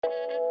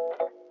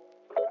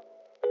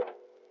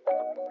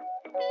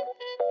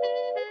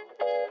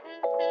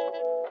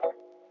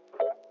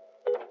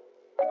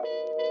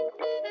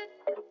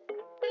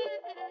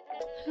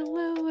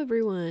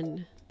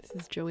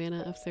This is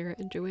Joanna of Sarah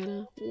and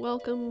Joanna.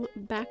 Welcome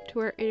back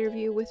to our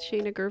interview with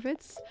Shayna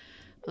Gervitz.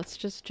 Let's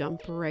just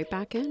jump right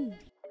back in.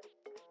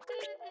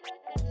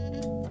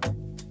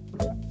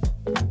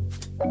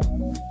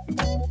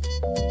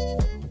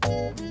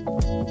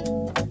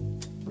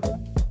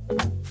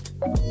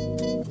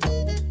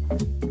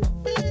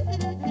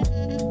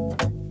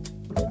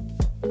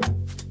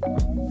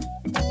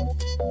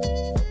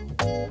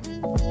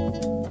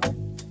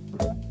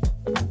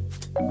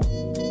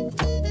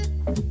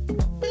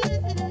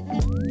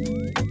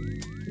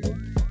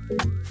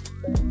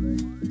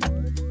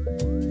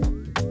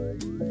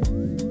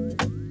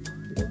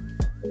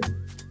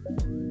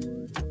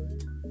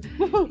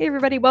 Hey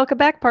everybody, welcome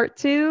back. Part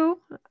 2.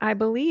 I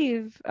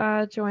believe,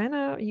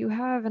 Joanna, you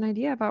have an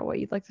idea about what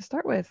you'd like to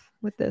start with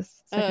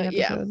this second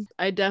episode. Yeah,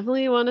 I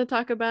definitely want to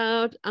talk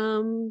about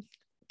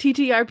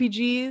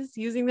TTRPGs,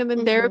 using them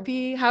in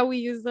therapy, how we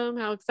use them,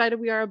 how excited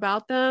we are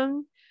about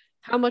them,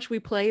 how much we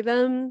play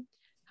them,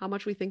 how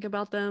much we think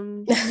about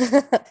them,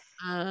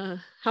 how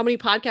many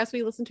podcasts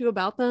we listen to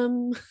about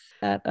them.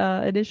 That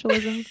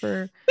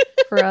initialism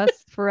for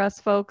us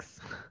folks,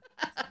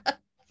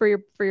 for your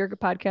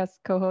podcast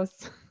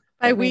co-hosts.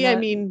 By we, I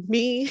mean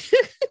me.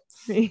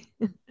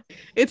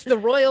 It's the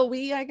royal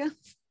we, I guess,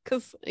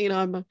 because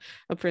I'm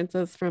a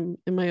princess in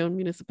my own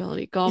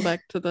municipality. Call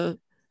back to the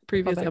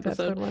previous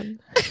episode. One.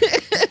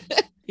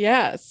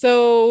 Yeah.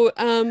 So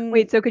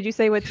wait, so could you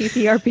say what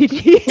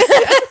TTRPG is?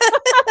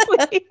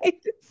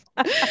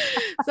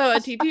 So a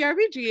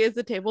TTRPG is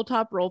a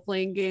tabletop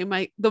role-playing game.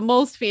 The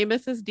most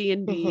famous is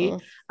D&D,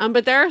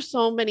 but there are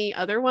so many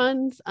other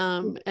ones.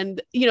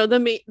 And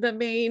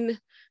the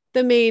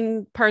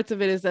main parts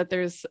of it is that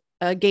there's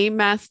a game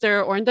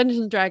master, or in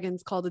Dungeons and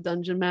Dragons called a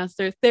dungeon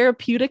master.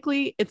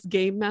 Therapeutically, it's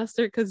game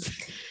master, because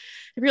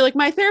if you're like,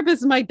 my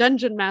therapist is my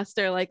dungeon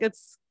master, like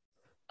it's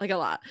like a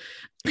lot.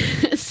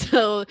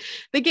 So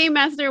the game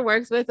master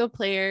works with the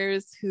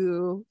players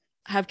who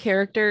have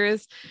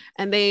characters,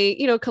 and they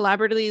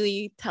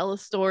collaboratively tell a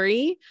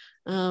story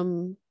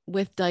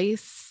with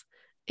dice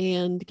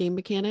and game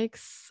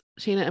mechanics.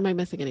 Shayna, am I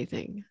missing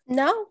anything?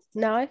 No,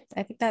 I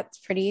think that's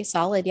pretty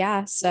solid.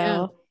 Yeah.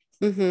 So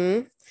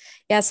so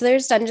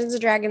there's Dungeons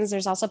and Dragons.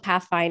 There's also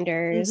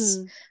Pathfinders.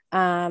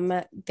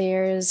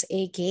 There's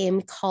a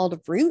game called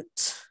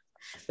Root,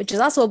 which is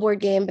also a board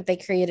game, but they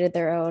created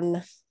their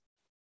own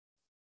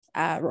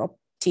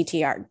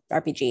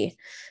TTRPG.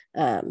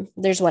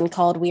 There's one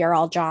called We Are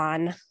All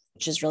John,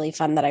 which is really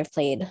fun, that I've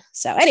played.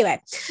 So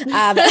anyway, so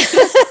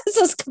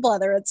there's a couple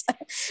other ones,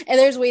 and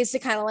there's ways to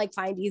kind of like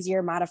find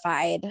easier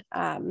modified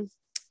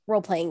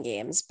role-playing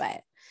games,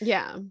 but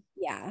yeah.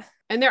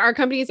 And there are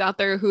companies out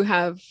there who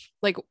have,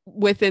 like,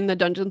 within the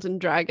Dungeons and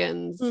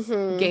Dragons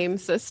game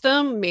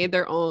system, made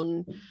their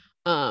own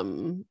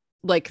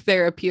like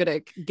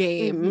therapeutic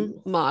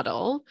game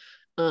model.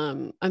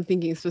 I'm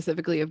thinking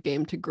specifically of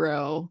Game to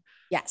Grow.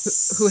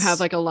 Yes. Who have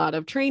like a lot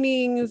of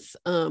trainings.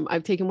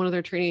 I've taken one of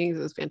their trainings.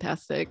 It was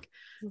fantastic.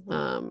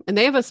 And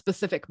they have a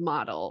specific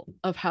model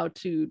of how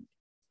to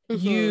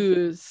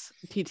use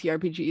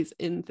TTRPGs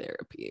in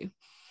therapy.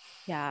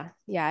 Yeah,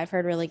 I've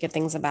heard really good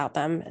things about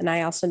them. And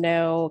I also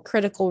know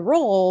Critical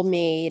Role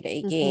made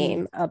a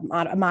game, a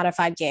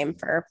modified game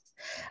for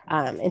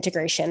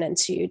integration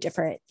into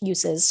different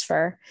uses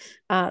for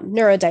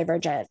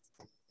neurodivergent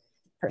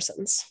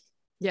persons.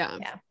 Yeah.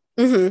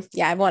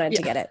 I've wanted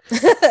to get it.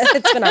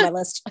 It's been on my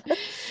list.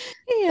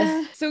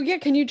 So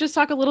can you just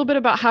talk a little bit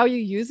about how you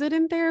use it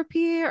in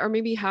therapy, or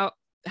maybe how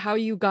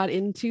you got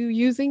into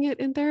using it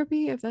in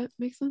therapy, if that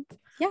makes sense?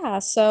 Yeah.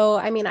 So,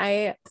 I mean,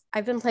 I've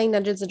been playing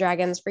Dungeons and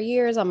Dragons for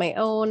years on my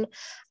own.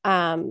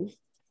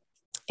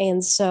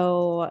 And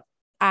so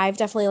I've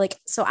definitely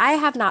I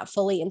have not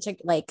fully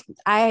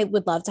I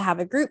would love to have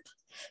a group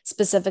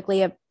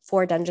specifically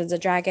for Dungeons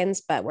and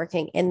Dragons, but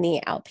working in the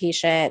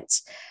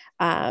outpatient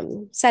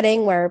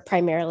setting where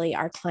primarily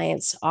our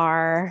clients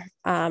are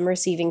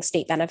receiving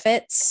state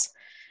benefits,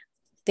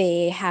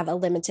 they have a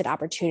limited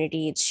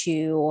opportunity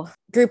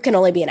group can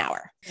only be an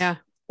hour. Yeah.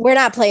 We're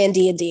not playing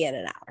D&D in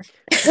an hour.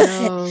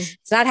 No.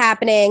 It's not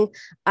happening.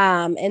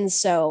 And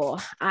so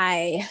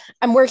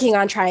I'm working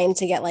on trying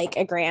to get like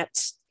a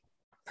grant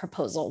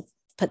proposal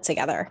put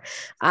together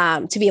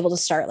to be able to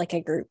start like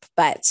a group.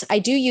 But I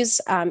do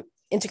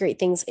integrate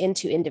things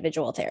into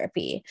individual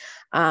therapy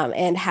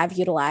and have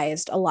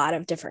utilized a lot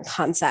of different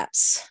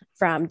concepts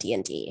from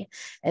D&D.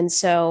 And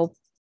so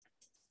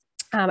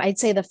I'd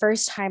say the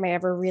first time I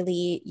ever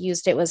really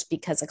used it was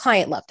because a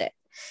client loved it.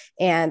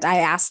 And I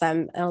asked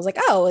them, and I was like,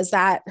 oh, is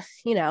that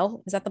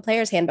the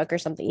player's handbook or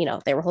something?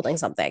 They were holding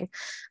something.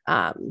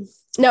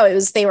 No,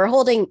 they were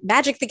holding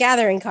Magic the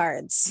Gathering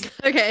cards.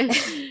 Okay.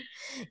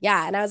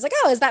 Yeah. And I was like,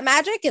 oh, is that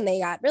Magic? And they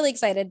got really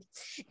excited.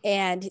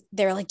 And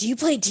they were like, do you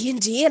play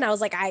D&D? And I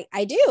was like,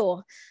 I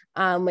do,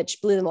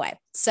 which blew them away.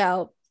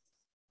 So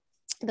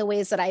the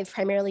ways that I've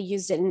primarily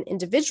used it in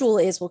individual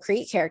is we'll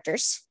create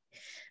characters.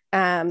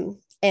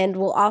 And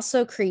we'll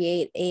also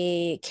create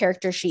a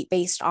character sheet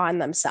based on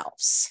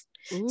themselves.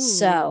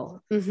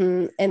 So,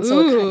 and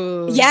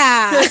so,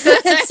 yeah,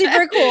 it's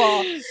super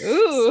cool.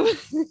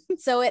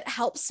 So it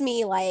helps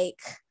me it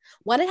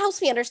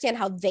helps me understand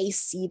how they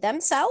see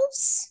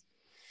themselves,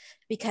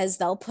 because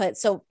they'll put,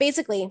 so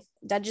basically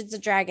Dungeons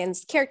and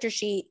Dragons character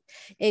sheet,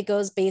 it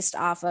goes based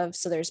off of,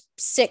 so there's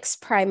 6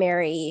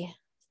 primary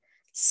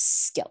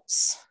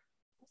skills,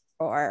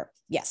 or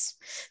yes.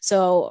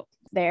 So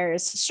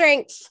there's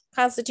strength,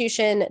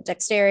 constitution,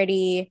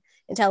 dexterity,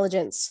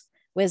 intelligence,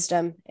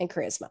 wisdom, and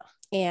charisma.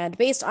 And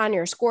based on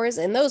your scores,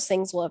 and those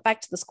things will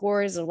affect the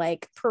scores of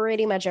like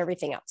pretty much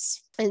everything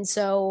else. And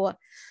so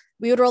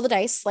we would roll the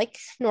dice like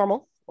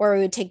normal, or we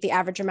would take the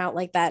average amount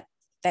like that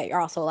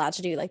you're also allowed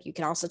to do. Like you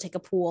can also take a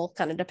pool,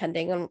 kind of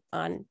depending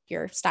on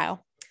your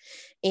style.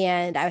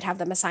 And I would have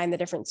them assign the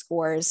different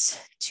scores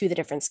to the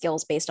different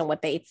skills based on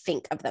what they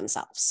think of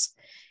themselves.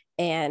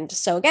 And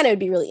so again, it would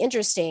be really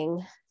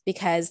interesting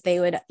because they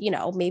would,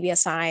 maybe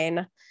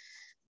assign,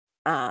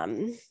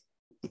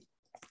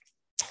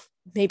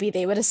 maybe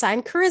they would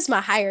assign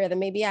charisma higher than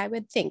maybe I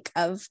would think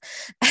of,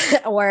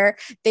 or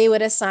they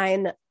would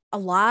assign a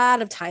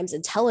lot of times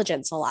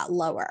intelligence a lot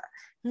lower,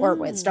 or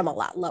wisdom a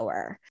lot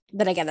lower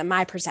than, again, than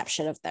my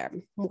perception of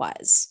them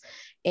was.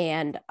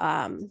 And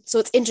so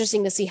it's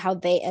interesting to see how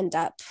they end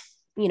up,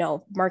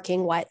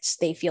 marking what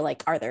they feel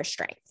like are their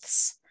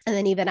strengths. And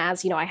then even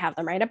as, I have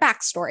them write a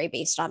backstory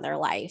based on their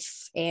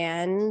life,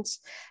 and,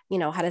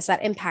 how does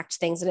that impact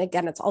things? And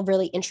again, it's all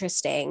really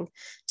interesting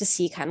to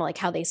see kind of like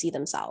how they see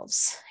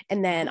themselves.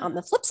 And then on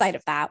the flip side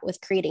of that,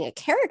 with creating a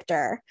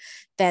character,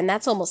 then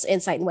that's almost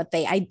insight in what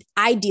they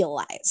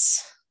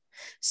idealize.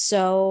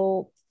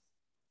 So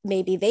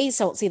maybe they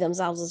don't see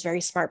themselves as very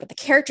smart, but the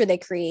character they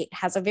create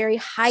has a very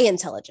high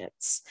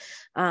intelligence,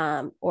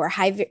 or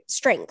high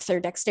strength or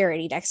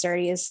dexterity.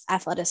 Dexterity is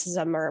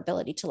athleticism or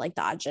ability to like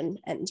dodge and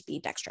be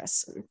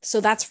dexterous. And so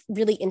that's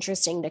really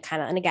interesting to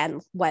kind of, and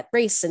again, what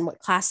race and what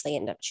class they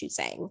end up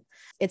choosing.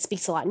 It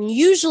speaks a lot. And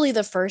usually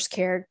the first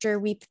character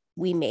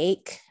we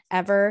make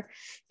ever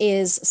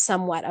is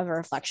somewhat of a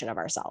reflection of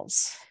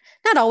ourselves.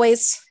 Not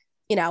always,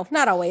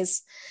 not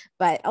always,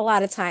 but a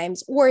lot of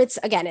times, or it's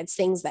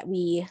things that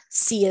we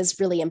see as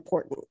really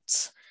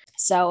important.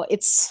 So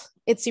it's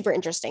super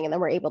interesting. And then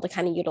we're able to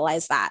kind of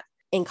utilize that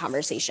in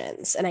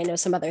conversations. And I know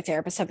some other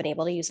therapists have been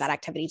able to use that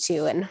activity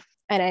too. And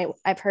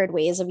I've heard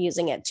ways of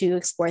using it to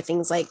explore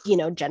things like,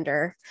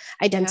 gender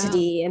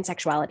identity and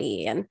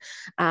sexuality, and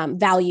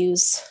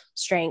values,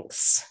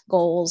 strengths,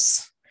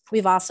 goals.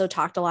 We've also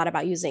talked a lot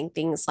about using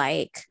things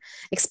like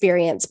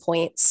experience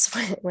points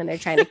when they're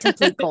trying to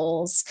complete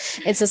goals.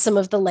 And so some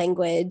of the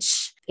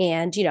language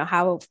and,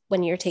 how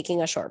when you're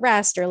taking a short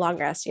rest or long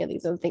rest,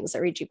 these are the things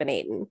that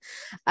rejuvenate.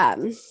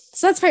 And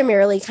so that's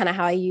primarily kind of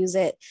how I use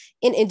it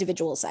in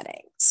individual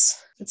settings.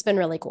 It's been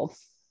really cool.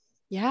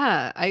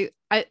 Yeah,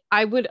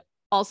 I would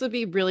also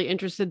be really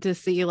interested to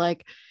see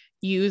like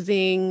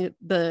using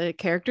the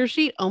character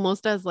sheet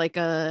almost as like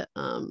a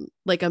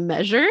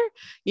measure,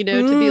 to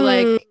be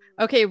like,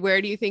 okay,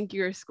 where do you think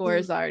your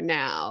scores are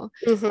now?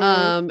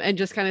 And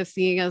just kind of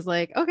seeing as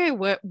like, okay,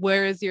 what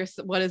is your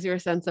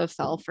sense of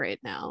self right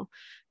now?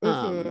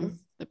 That'd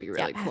be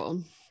really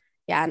cool.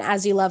 Yeah. And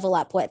as you level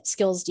up, what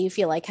skills do you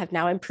feel like have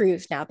now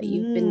improved now that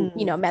you've been,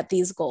 met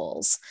these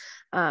goals?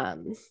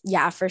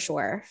 Yeah, for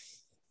sure.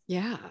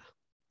 Yeah.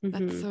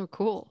 That's so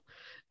cool.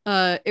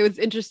 It was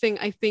interesting.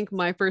 I think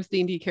my first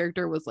D&D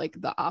character was like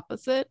the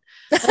opposite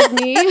of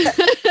me.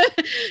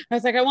 I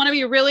was like, I want to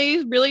be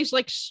really, really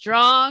like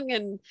strong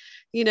and,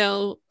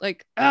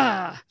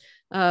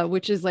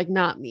 which is like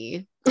not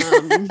me.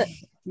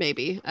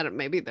 Maybe I don't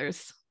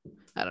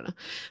know.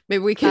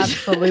 Maybe we can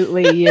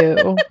absolutely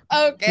you.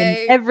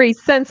 Okay. In every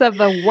sense of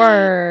the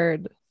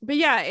word. But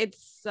yeah,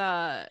 it's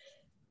I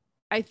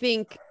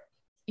think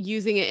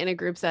using it in a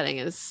group setting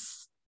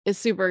is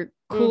super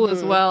cool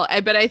as well.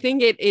 But I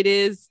think it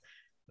is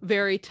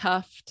very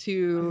tough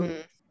to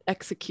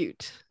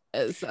execute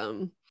as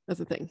a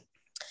thing.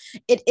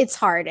 It's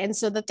hard. And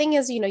so the thing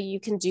is, you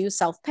can do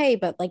self-pay,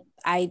 but like,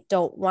 I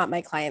don't want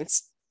my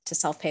clients to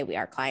self-pay.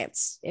 Our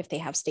clients, if they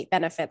have state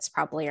benefits,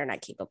 probably are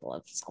not capable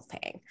of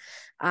self-paying.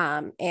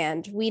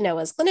 And we know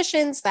as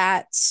clinicians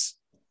that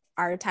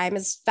our time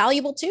is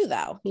valuable too,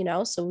 though,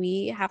 so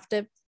we have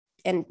to,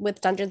 and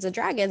with Dungeons and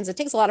Dragons, it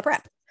takes a lot of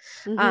prep.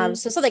 So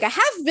something I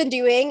have been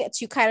doing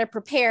to kind of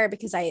prepare,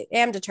 because I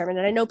am determined,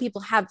 and I know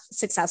people have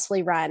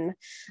successfully run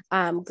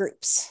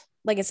groups.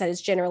 Like I said, it's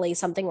generally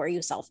something where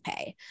you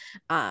self-pay.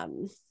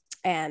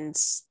 And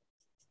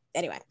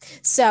anyway,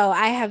 so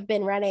I have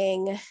been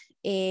running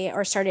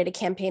started a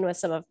campaign with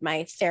some of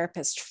my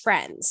therapist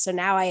friends. So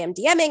now I am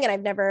DMing, and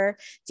I've never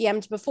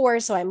DM'd before,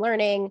 so I'm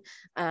learning.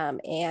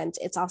 And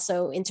it's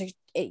also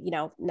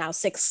now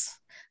 6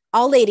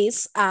 all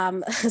ladies, 6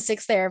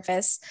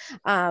 therapists.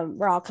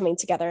 We're all coming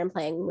together and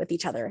playing with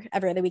each other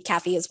every other week.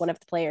 Kathy is one of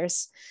the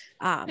players.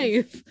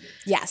 Nice.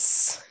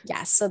 Yes.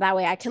 So that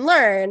way I can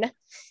learn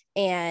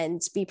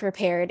and be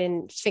prepared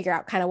and figure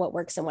out kind of what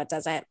works and what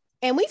doesn't.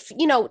 And we've,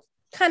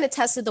 kind of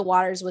tested the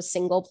waters with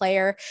single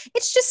player.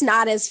 It's just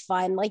not as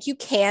fun. Like you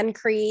can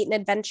create an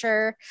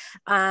adventure,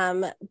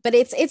 but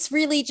it's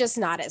really just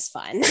not as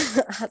fun.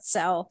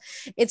 So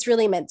it's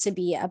really meant to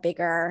be a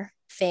bigger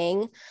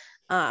thing.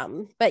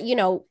 But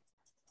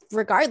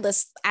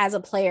regardless, as a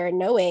player,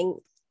 knowing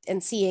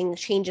and seeing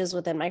changes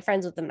within my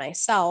friends, within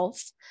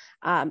myself,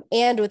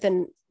 and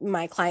within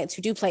my clients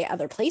who do play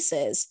other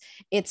places,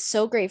 it's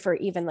so great for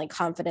even like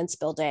confidence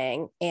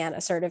building and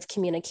assertive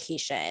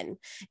communication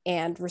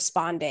and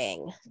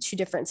responding to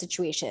different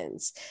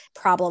situations,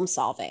 problem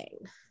solving,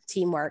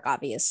 teamwork,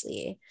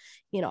 obviously,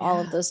 all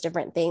of those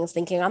different things,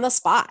 thinking on the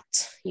spot.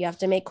 You have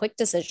to make quick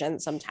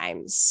decisions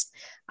sometimes.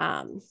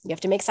 You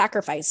have to make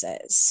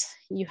sacrifices.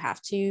 You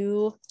have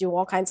to do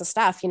all kinds of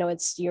stuff.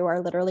 You are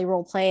literally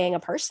role playing a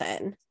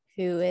person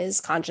who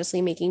is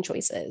consciously making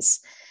choices,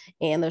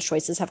 and those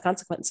choices have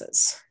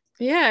consequences.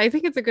 Yeah, I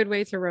think it's a good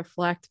way to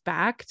reflect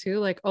back to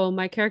like, oh,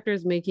 my character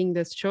is making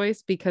this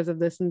choice because of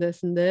this and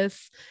this and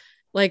this.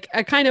 Like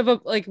a kind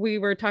of like we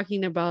were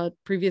talking about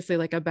previously,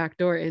 like a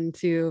backdoor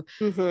into,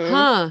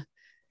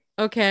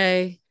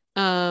 okay,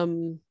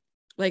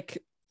 like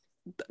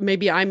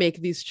maybe I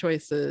make these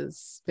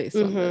choices based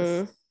on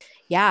this.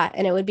 Yeah.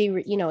 And it would be,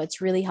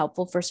 it's really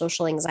helpful for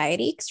social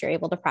anxiety because you're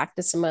able to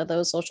practice some of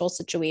those social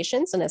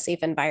situations in a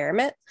safe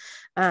environment.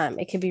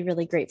 It could be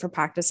really great for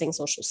practicing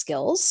social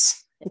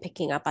skills and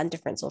picking up on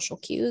different social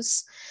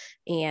cues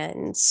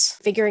and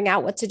figuring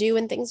out what to do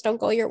when things don't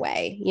go your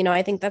way.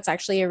 I think that's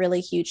actually a really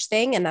huge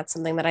thing. And that's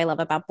something that I love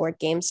about board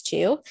games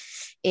too,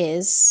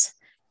 is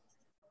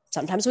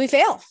sometimes we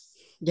fail.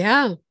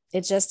 Yeah.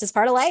 It just is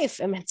part of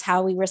life, and it's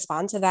how we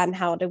respond to that and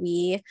how do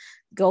we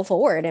go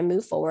forward and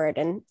move forward.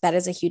 And that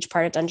is a huge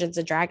part of Dungeons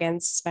and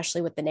Dragons,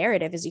 especially with the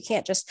narrative, is you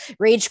can't just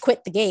rage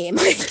quit the game.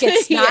 Like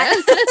it's not,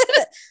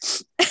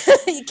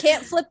 you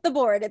can't flip the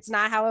board. It's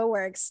not how it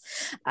works.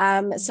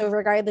 So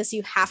regardless,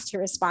 you have to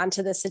respond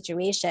to the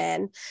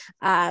situation.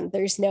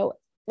 There's no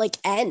like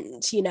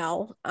end,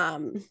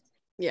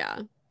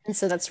 Yeah. And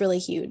so that's really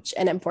huge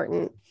and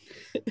important.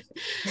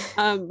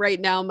 Right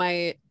now,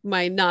 my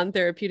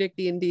non-therapeutic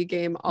D&D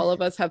game, all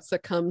of us have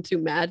succumbed to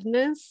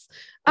madness.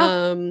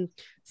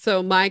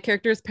 So my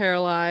character is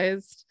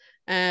paralyzed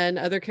and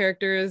other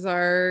characters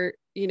are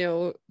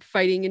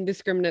fighting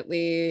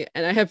indiscriminately,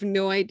 and I have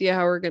no idea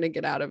how we're going to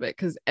get out of it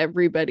because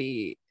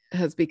everybody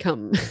has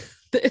become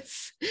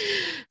this.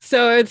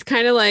 So it's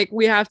kind of like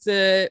we have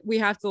to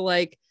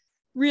like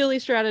really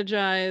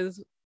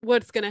strategize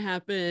what's going to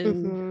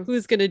happen,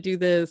 who's going to do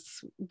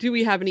this, do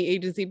we have any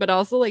agency, but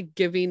also like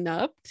giving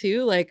up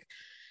too, like,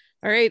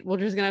 all right, we're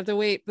just gonna have to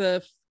wait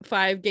the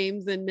 5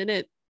 games in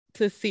minute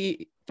to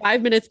see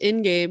 5 minutes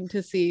in game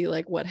to see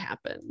like what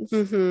happens.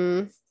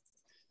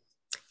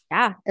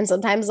 Yeah. And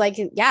sometimes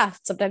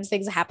sometimes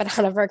things happen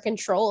out of our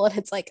control and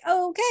it's like,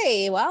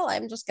 okay, well,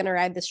 I'm just gonna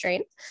ride this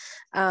train.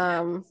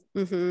 I'm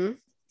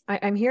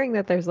hearing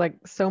that there's like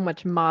so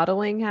much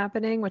modeling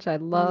happening, which I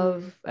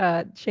love.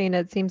 Shayna,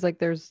 it seems like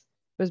there's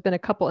been a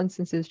couple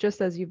instances, just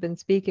as you've been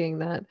speaking,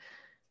 that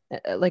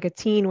like a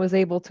teen was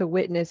able to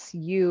witness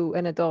you,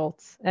 an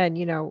adult, and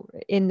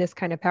in this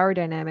kind of power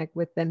dynamic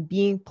with them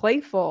being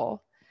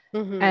playful,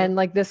 and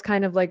like this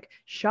kind of like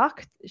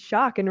shock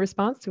in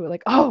response to it,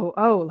 like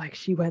oh like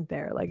she went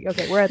there, like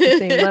okay, we're at the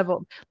same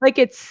level, like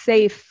it's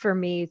safe for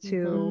me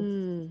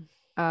to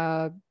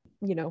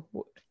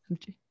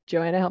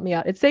Joanna, help me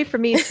out, it's safe for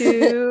me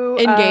to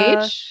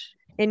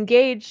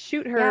engage,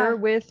 shoot her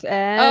with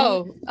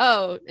an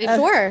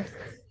sure.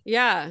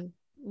 Yeah.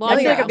 I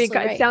feel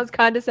like it sounds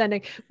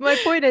condescending. My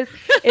point is,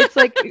 it's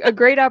like a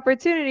great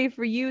opportunity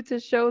for you to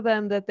show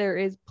them that there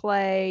is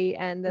play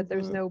and that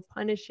there's no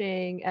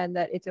punishing and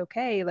that it's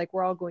okay. Like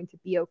we're all going to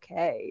be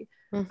okay.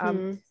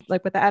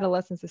 Like with the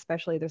adolescents,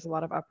 especially, there's a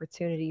lot of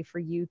opportunity for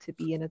you to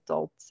be an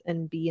adult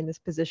and be in this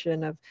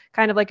position of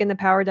kind of like in the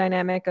power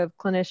dynamic of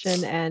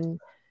clinician and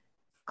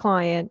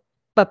client,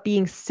 but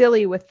being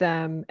silly with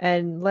them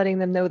and letting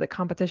them know that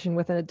competition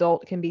with an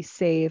adult can be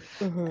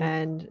safe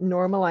and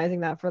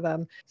normalizing that for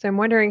them. So I'm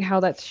wondering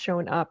how that's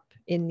shown up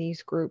in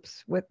these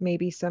groups with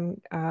maybe some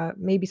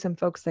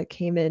folks that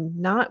came in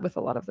not with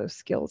a lot of those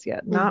skills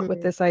yet, not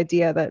with this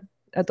idea that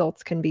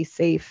adults can be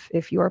safe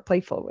if you are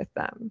playful with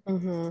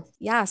them.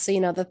 Yeah. So,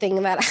 the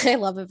thing that I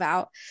love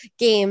about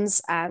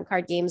games,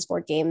 card games,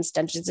 board games,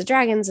 Dungeons and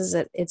Dragons, is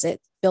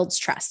it builds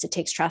trust. It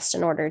takes trust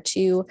in order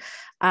to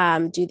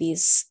do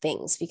these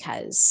things,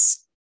 because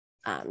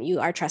you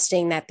are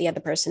trusting that the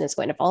other person is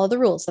going to follow the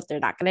rules, that they're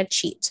not going to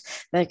cheat,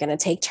 they're going to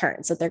take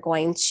turns, that they're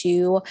going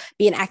to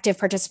be an active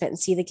participant and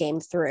see the game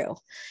through.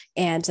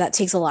 And that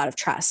takes a lot of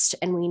trust.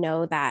 And we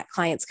know that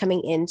clients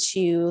coming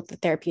into the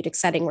therapeutic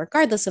setting,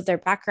 regardless of their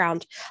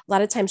background, a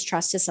lot of times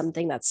trust is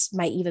something that's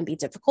might even be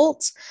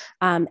difficult.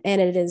 And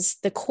it is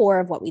the core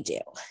of what we do,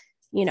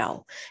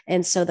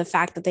 and so the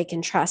fact that they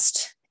can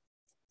trust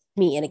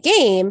me in a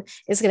game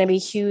is going to be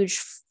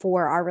huge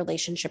for our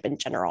relationship in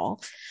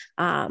general.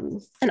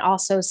 And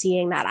also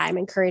seeing that I'm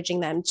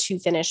encouraging them to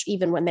finish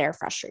even when they're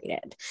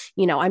frustrated.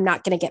 I'm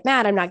not going to get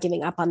mad. I'm not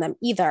giving up on them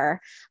either.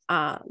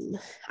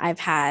 I've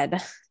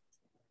had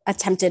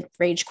attempted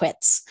rage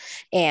quits.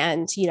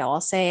 And,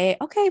 I'll say,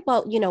 okay,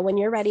 well, when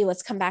you're ready,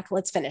 let's come back.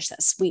 Let's finish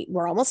this.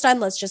 We're almost done.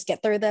 Let's just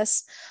get through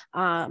this.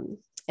 And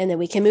then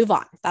we can move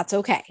on. That's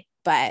okay.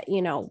 But,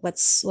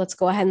 let's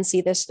go ahead and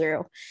see this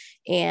through.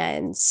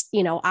 And,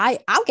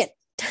 I'll get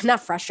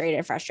not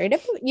frustrated,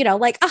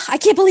 like, oh, I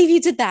can't believe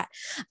you did that.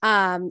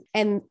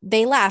 And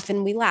they laugh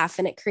and we laugh,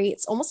 and it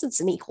creates almost it's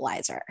an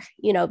equalizer,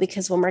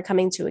 because when we're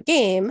coming to a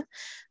game,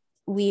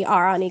 we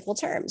are on equal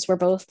terms. We're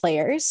both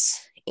players,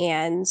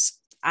 and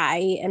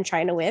I am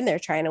trying to win. They're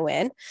trying to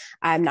win.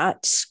 I'm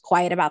not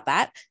quiet about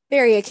that.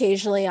 Very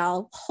occasionally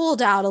I'll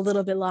hold out a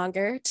little bit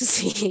longer to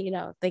see,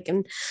 if they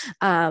can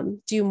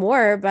do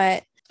more.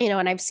 But,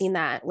 and I've seen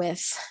that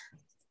with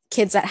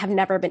kids that have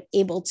never been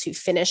able to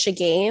finish a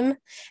game.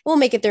 We'll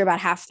make it through about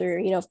half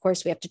through. Of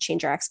course, we have to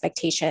change our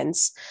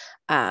expectations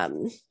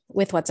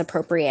with what's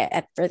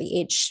appropriate for the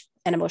age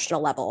and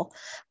emotional level.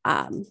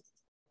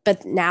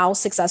 But now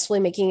successfully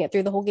making it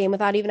through the whole game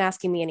without even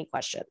asking me any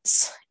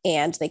questions.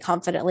 And they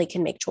confidently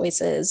can make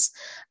choices.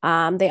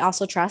 They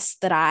also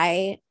trust that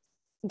I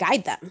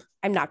guide them.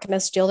 I'm not going to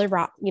steal their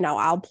rock.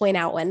 I'll point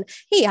out when,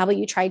 hey, how about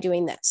you try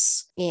doing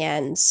this?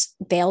 And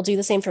they'll do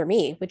the same for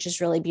me, which is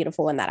really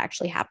beautiful when that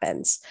actually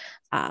happens.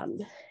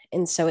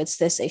 And so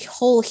it's a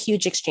whole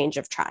huge exchange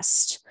of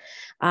trust.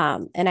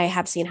 And I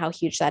have seen how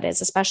huge that is,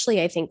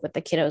 especially I think with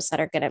the kiddos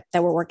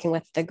that we're working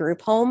with the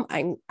group home.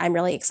 I'm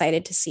really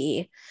excited to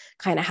see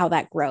kind of how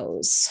that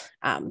grows.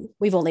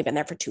 We've only been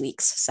there for 2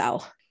 weeks,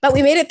 but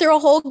we made it through a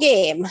whole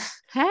game.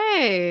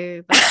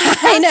 Hey,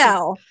 I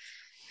know.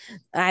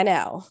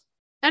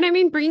 And I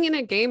mean, bringing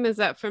a game is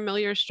that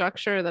familiar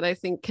structure that I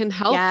think can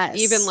help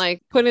even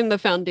like put in the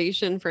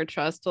foundation for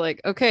trust to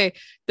like, okay,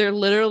 they're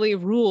literally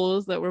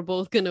rules that we're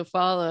both going to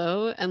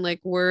follow. And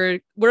like, we're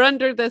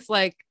under this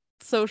like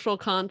social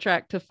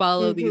contract to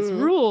follow these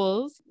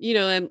rules,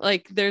 and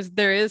like,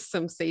 there is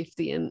some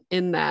safety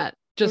in that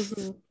just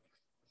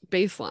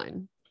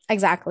baseline.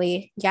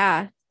 Exactly.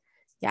 Yeah.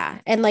 Yeah.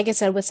 And like I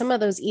said, with some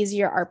of those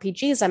easier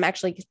RPGs, I'm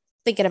actually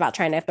thinking about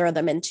trying to throw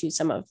them into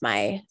some of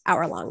my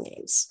hour-long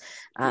games.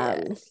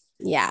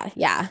 Yeah.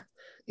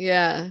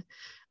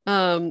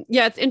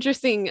 It's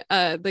interesting.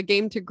 The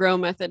game to grow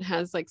method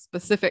has like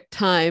specific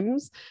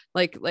times,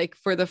 like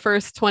for the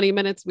first 20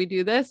 minutes we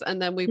do this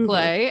and then we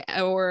play,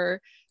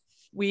 or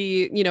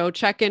we,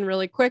 check in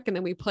really quick and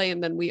then we play.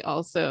 And then we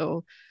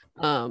also,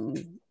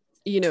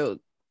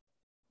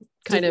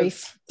 kind of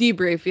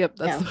debrief. Yep.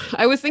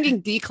 I was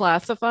thinking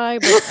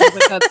declassify,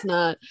 but that's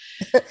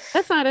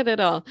not it at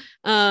all.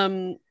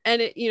 And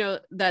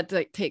it, that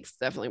like takes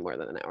definitely more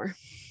than an hour.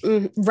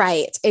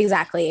 Right.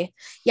 Exactly.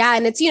 Yeah.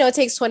 And it's, it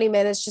takes 20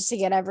 minutes just to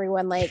get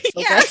everyone like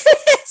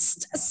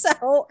focused.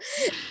 So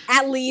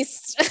at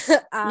least,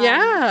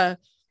 yeah.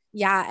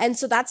 And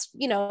so that's,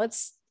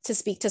 it's to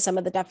speak to some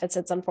of the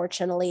deficits,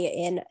 unfortunately,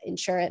 in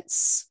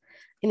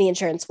the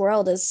insurance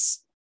world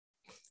is,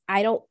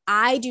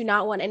 I do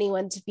not want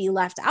anyone to be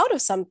left out of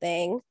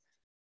something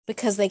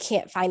because they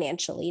can't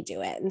financially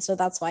do it. And so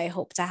that's why I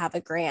hope to have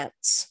a grant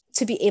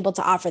to be able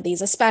to offer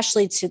these,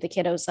 especially to the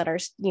kiddos that are,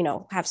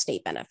 have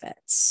state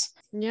benefits.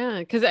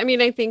 Yeah. Cause I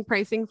mean, I think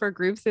pricing for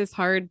groups is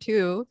hard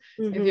too.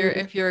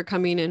 If you're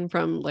coming in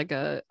from like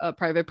a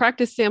private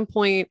practice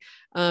standpoint,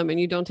 and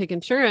you don't take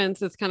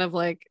insurance, it's kind of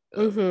like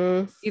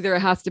either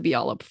it has to be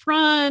all up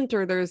front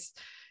or there's,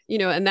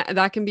 and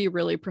that can be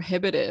really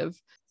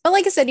prohibitive. But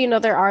like I said,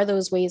 there are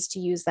those ways to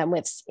use them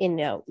with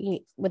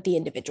the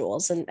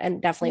individuals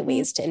and definitely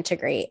ways to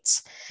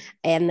integrate.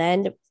 And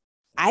then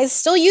I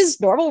still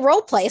use normal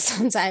role play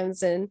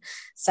sometimes in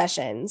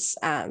sessions.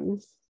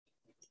 And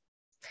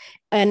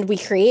we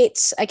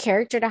create a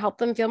character to help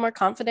them feel more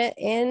confident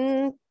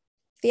in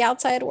the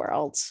outside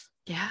world.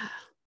 Yeah,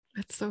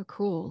 that's so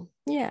cool.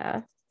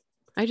 Yeah.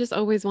 I just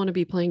always want to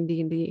be playing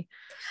D&D.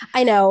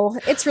 I know.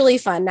 It's really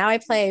fun. Now I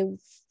play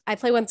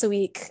once a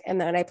week and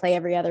then I play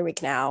every other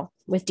week now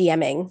with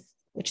DMing,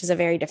 which is a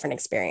very different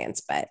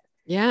experience, but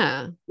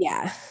yeah.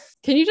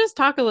 Can you just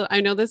talk a little,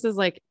 I know this is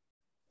like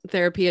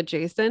therapy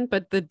adjacent,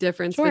 but the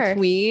difference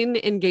between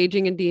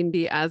engaging in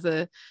D&D as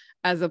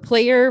a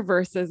player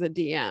versus a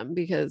DM,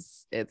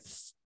 because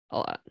it's a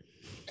lot.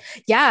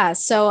 Yeah.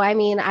 So, I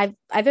mean, I've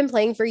been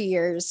playing for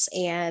years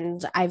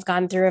and I've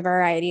gone through a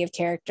variety of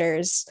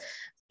characters,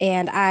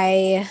 and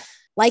I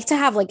like to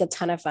have like a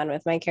ton of fun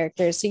with my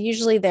characters. So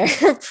usually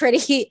they're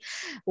pretty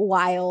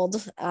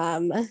wild.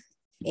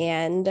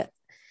 And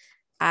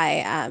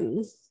I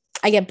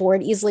get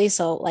bored easily.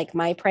 So like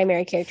my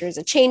primary character is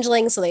a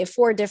changeling. So they have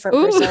 4 different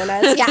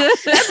personas. Yeah.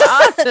 That's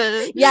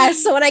awesome. Yeah.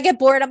 So when I get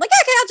bored, I'm like,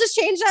 okay, I'll just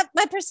change up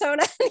my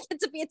persona and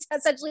get to be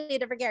essentially a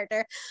different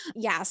character.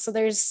 Yeah. So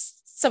there's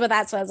some of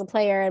that. So as a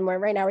player, and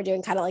right now we're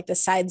doing kind of like the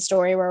side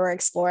story where we're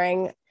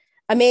exploring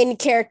a main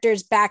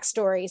character's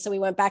backstory. So we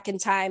went back in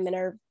time and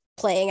are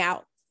playing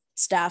out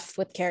stuff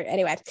with character.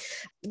 Anyway,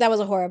 that was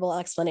a horrible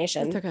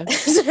explanation. Okay.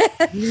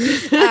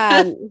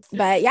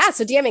 But yeah,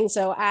 so DMing.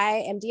 So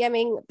I am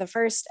DMing the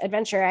first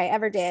adventure I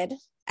ever did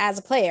as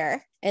a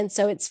player. And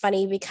so it's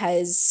funny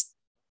because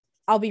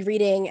I'll be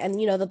reading, and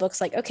the book's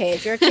like, okay,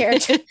 if you're a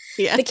character,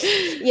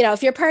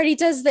 if your party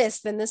does this,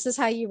 then this is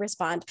how you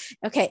respond.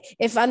 Okay,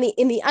 if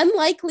in the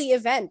unlikely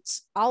event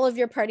all of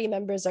your party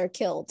members are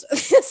killed,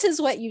 this is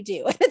what you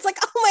do. And it's like,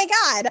 oh my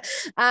god.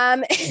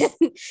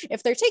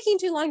 If they're taking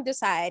too long to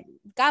decide,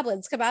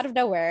 goblins come out of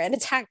nowhere and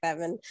attack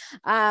them,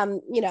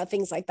 and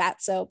things like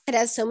that. So it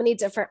has so many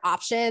different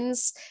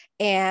options,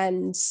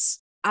 and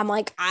I'm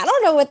like, I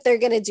don't know what they're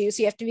going to do.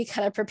 So you have to be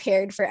kind of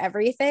prepared for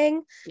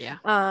everything. Yeah.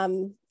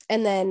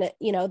 And then,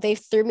 they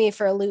threw me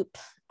for a loop.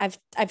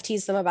 I've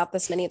teased them about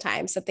this many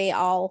times, that they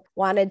all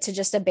wanted to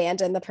just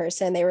abandon the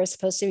person they were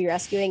supposed to be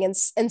rescuing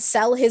and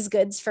sell his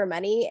goods for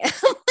money.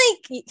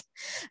 It's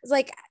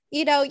like,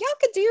 y'all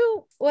could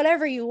do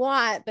whatever you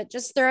want, but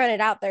just throwing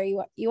it out there,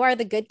 you are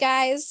the good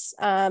guys.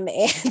 And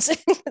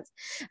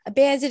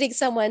abandoning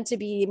someone to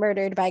be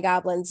murdered by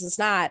goblins is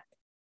not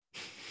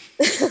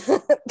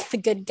the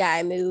good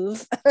guy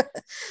move.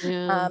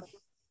 Yeah.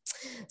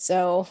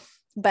 So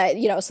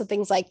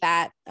things like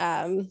that.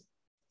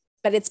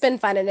 But it's been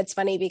fun, and it's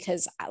funny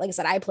because, like I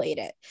said, I played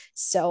it.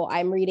 So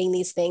I'm reading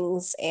these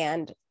things,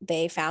 and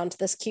they found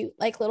this cute,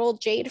 like, little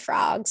jade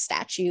frog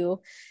statue.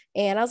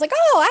 And I was like,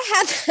 oh,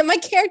 my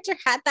character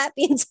had that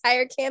the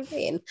entire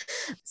campaign.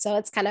 So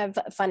it's kind of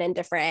fun and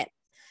different.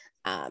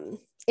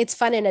 It's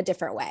fun in a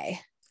different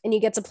way. And you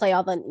get to play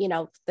all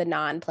the, the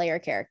non-player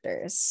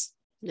characters.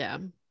 Yeah.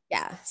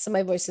 Yeah. So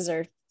my voices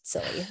are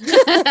silly.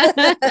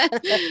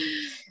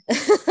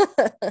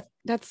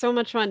 That's so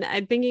much fun.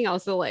 I'm thinking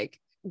also, like,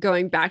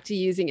 going back to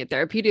using it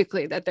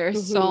therapeutically, that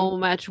there's so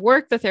much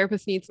work the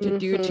therapist needs to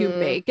do to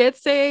make it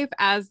safe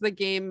as the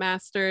game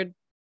master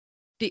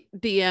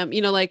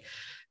DM,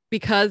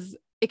 because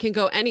it can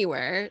go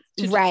anywhere,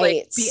 to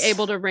just, be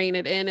able to rein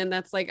it in. And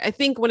that's, like, I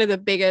think one of the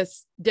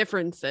biggest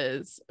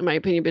differences, in my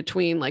opinion,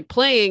 between, like,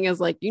 playing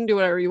is, like, you can do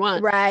whatever you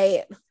want.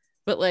 Right.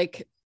 But,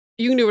 like,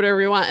 you can do whatever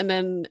you want. And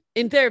then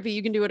in therapy,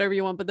 you can do whatever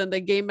you want. But then the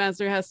game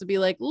master has to be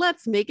like,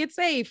 let's make it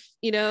safe,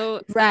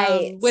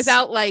 right.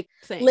 Without, like,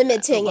 saying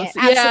limiting it.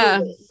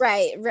 Absolutely.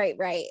 Yeah.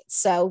 Right.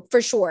 So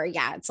for sure.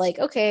 Yeah. It's like,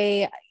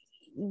 okay,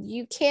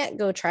 you can't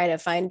go try to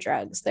find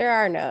drugs. There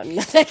are none.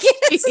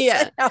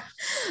 Yeah.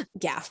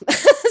 Yeah.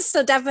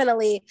 So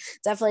definitely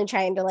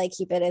trying to, like,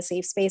 keep it a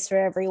safe space for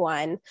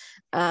everyone.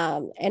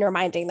 And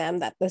reminding them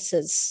that this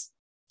is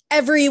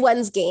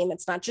everyone's game.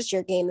 It's not just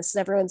your game. This is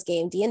everyone's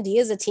game. D&D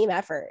is a team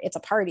effort. It's a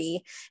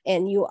party,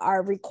 and you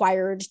are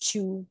required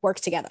to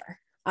work together.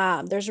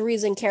 There's a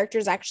reason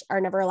characters actually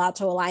are never allowed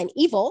to align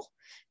evil,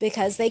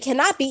 because they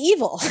cannot be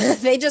evil.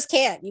 They just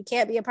can't. You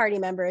can't be a party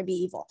member and be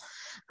evil.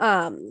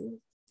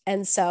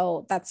 And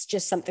so that's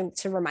just something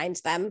to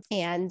remind them,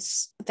 and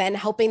then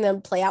helping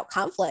them play out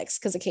conflicts,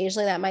 because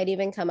occasionally that might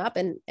even come up,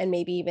 and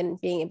maybe even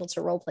being able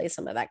to role play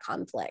some of that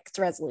conflict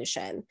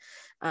resolution.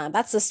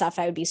 That's the stuff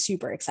I would be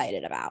super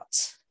excited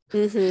about.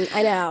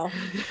 I know.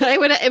 I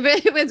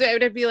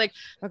would be like,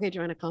 okay,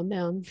 Joanna, calm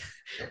down.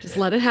 Just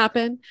let it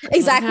happen.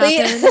 Exactly.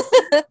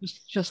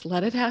 Just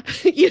let it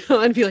happen.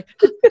 And be like,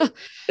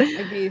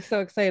 I'd be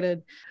so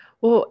excited.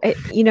 Well,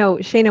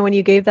 Shayna, when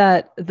you gave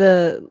that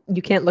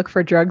you can't look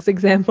for drugs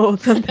example,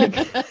 something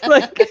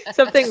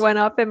something went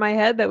off in my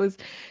head that was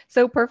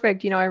so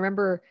perfect.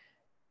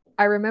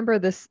 I remember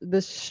this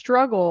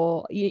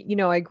struggle.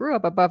 I grew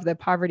up above the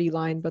poverty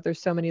line, but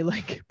there's so many,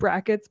 like,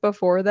 brackets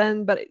before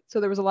then. But so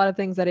there was a lot of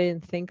things I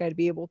didn't think I'd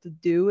be able to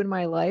do in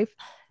my life,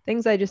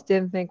 things I just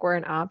didn't think were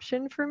an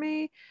option for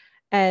me.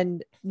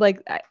 And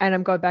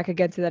I'm going back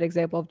again to that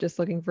example of just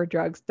looking for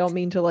drugs. Don't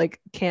mean to,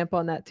 like, camp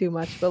on that too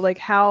much, but, like,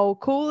 how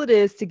cool it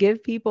is to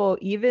give people,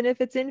 even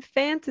if it's in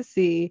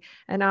fantasy,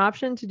 an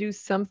option to do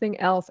something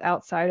else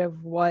outside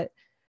of what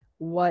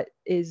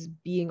is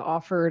being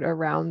offered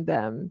around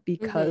them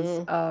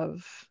because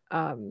of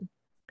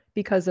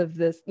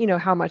this,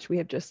 how much we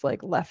have just,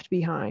 like, left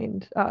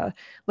behind,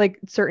 like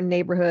certain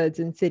neighborhoods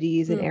and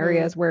cities and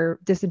areas where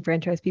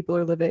disenfranchised people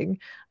are living.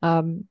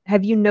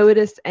 Have you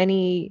noticed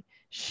any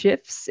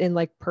shifts in,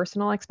 like,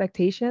 personal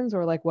expectations,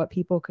 or, like, what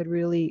people could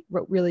really,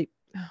 oh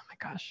my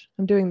gosh,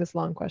 I'm doing this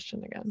long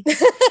question again.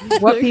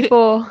 what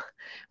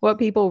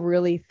people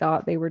really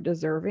thought they were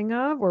deserving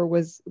of, or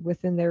was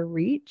within their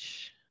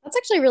reach? That's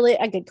actually really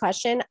a good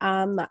question.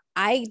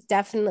 I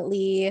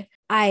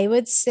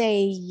would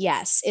say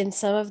yes. In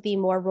some of the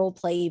more role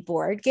play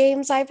board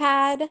games I've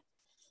had,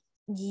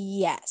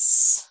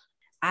 yes.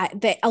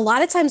 A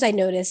lot of times I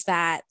notice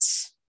that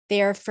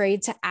they're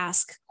afraid to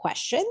ask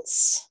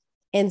questions.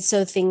 And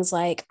so things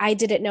like, I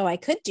didn't know I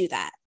could do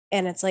that.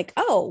 And it's like,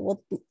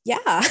 oh, well,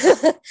 yeah.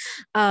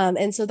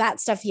 And so that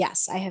stuff,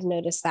 yes, I have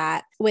noticed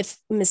that with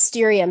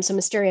Mysterium. So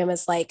Mysterium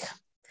is, like,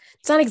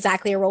 it's not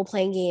exactly a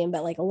role-playing game,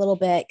 but, like, a little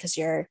bit, because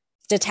you're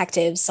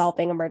detectives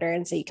solving a murder,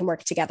 and so you can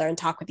work together and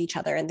talk with each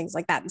other and things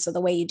like that. And so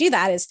the way you do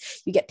that is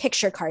you get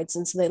picture cards,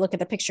 and so they look at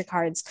the picture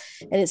cards,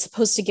 and it's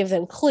supposed to give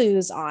them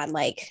clues on,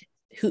 like,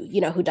 who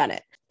done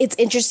it. It's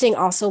interesting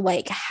also,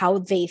 like, how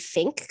they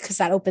think, because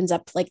that opens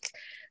up, like,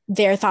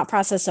 their thought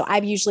process. So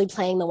I'm usually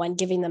playing the one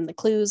giving them the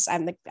clues.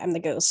 I'm the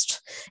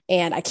ghost,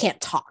 and I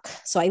can't talk.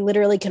 So I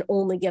literally can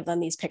only give them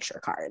these picture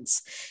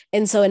cards.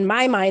 And so in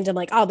my mind, I'm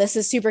like, oh, this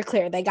is super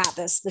clear. They got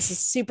this. This is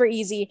super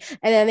easy.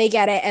 And then they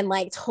get it and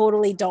like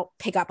totally don't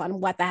pick up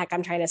on what the heck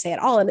I'm trying to say at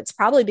all. And it's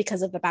probably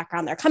because of the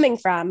background they're coming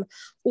from,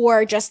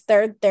 or just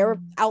their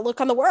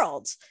outlook on the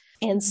world.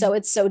 And so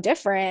it's so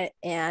different,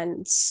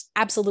 and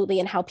absolutely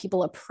in how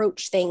people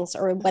approach things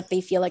or what they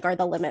feel like are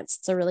the limits.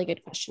 It's a really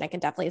good question. I can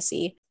definitely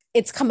see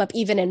it's come up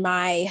even in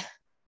my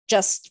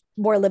just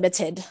more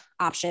limited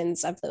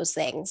options of those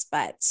things,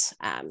 but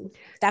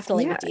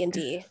definitely with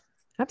D&D.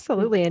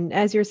 Absolutely. And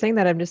as you're saying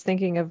that, I'm just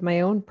thinking of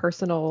my own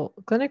personal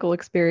clinical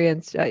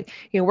experience,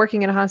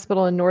 working in a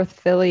hospital in North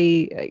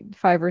Philly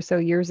 5 or so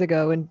years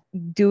ago and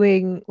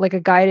doing like a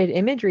guided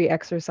imagery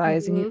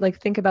exercise. And you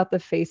like think about the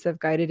face of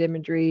guided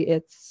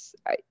imagery.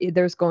 I mean,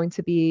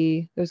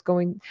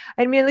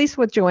 at least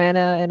with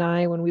Joanna and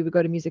I, when we would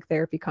go to music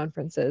therapy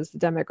conferences, the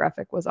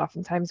demographic was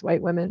oftentimes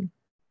white women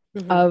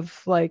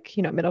of like,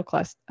 middle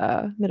class,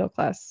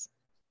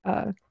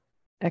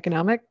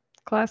 economic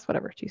class,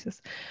 whatever,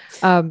 Jesus.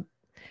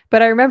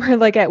 But I remember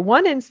like at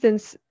one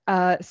instance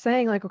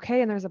saying like,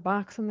 okay, and there's a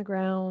box on the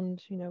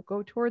ground,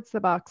 go towards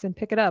the box and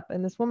pick it up.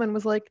 And this woman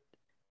was like,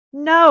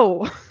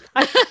 no,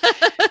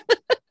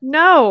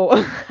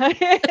 no,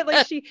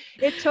 like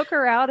it took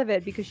her out of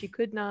it because she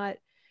could not,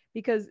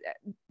 because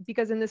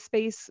in the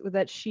space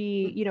that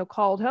she,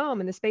 called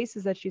home, in the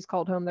spaces that she's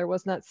called home, there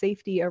was not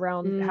safety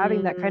around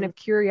having that kind of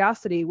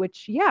curiosity,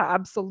 which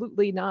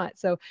absolutely not.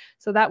 So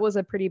that was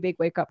a pretty big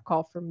wake up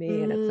call for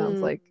me. And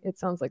it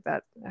sounds like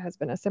that has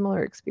been a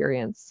similar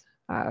experience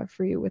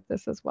for you with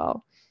this as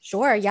well.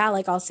 Sure. Yeah.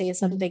 Like I'll say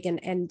something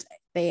and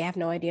they have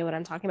no idea what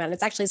I'm talking about.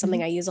 It's actually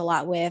something I use a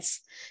lot with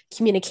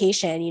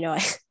communication.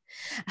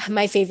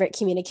 My favorite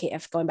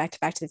communicative, going back to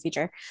the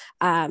Future.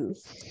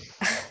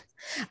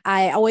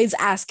 I always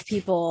ask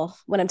people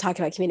when I'm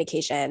talking about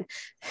communication,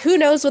 who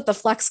knows what the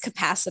flux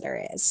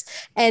capacitor is?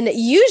 And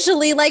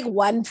usually like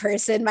one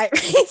person might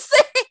raise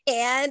their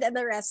hand and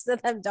the rest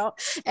of them don't.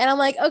 And I'm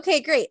like,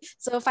 okay, great.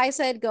 So if I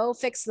said, go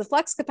fix the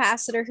flux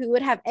capacitor, who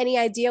would have any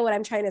idea what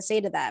I'm trying to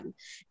say to them?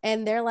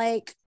 And they're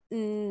like,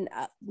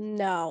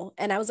 no.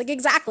 And I was like,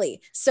 exactly.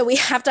 So we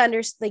have to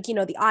understand,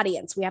 the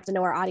audience, we have to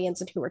know our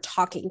audience and who we're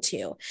talking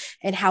to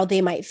and how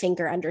they might think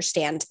or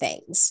understand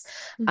things.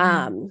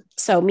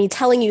 So me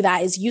telling you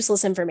that is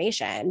useless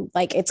information.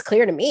 Like it's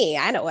clear to me,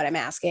 I know what I'm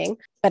asking,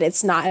 but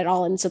it's not at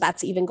all. And so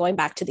that's even going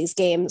back to these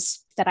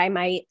games that I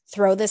might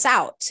throw this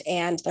out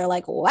and they're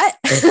like, what?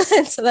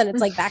 And so then it's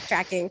like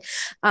backtracking.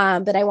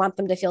 But I want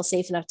them to feel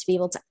safe enough to be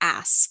able to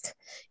ask,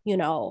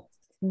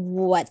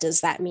 what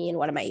does that mean?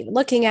 What am I even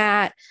looking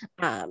at?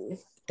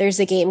 There's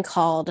a game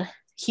called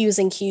Hues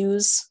and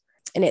Cues,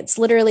 and it's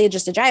literally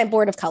just a giant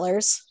board of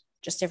colors,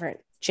 just different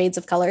shades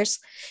of colors.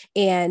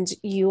 And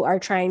you are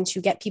trying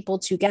to get people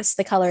to guess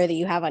the color that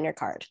you have on your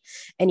card.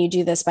 And you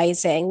do this by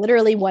saying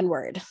literally one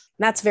word. And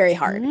that's very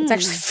hard. It's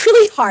actually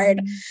really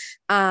hard.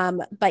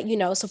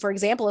 But so for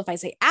example, if I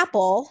say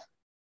apple,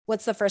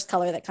 what's the first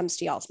color that comes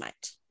to y'all's mind?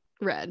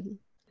 Red.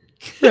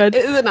 Red.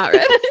 Is it not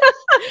red?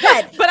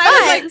 Red. But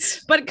I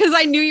was like, because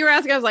I knew you were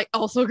asking, I was like,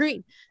 also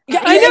green.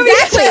 Yeah,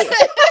 exactly.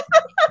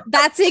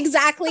 That's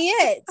exactly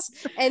it.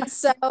 And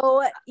so,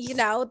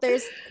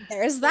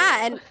 there's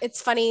that. And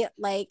it's funny,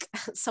 like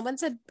someone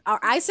said, or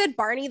I said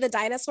Barney the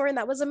dinosaur, and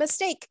that was a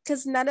mistake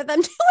because none of them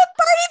knew what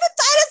Barney the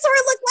dinosaur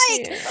looked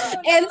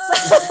like. Yeah. And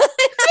so,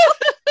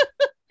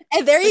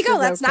 and there you go.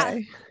 That's not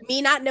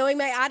me not knowing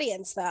my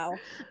audience though.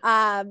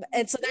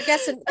 And so they're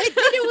guessing they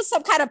knew it was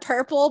some kind of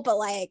purple, but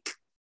like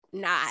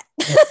not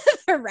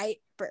the right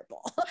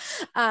purple.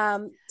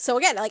 So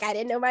again, like I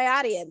didn't know my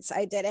audience.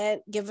 I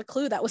didn't give a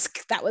clue that was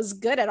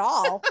good at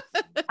all.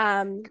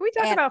 Can we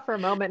talk about for a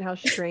moment how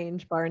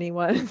strange Barney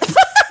was?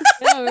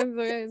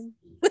 It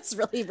was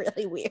really,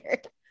 really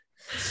weird.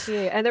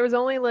 Yeah, and there was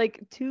only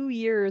like 2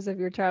 years of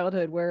your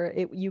childhood where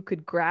you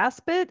could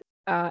grasp it,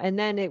 and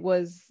then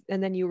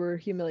you were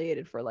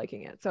humiliated for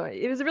liking it. So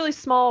it was a really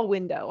small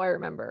window, I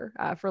remember,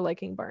 for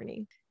liking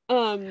Barney.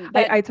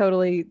 I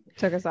totally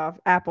took us off.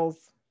 Apples,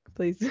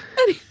 please.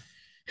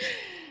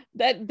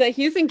 That the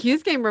Hues and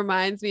Cues game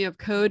reminds me of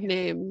Code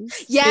Names.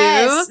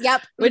 Yes. Too,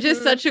 yep. Which is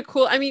such a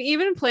cool,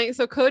 even playing,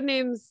 so Code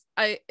Names,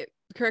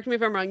 correct me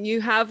if I'm wrong,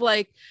 you have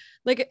like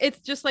it's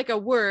just like a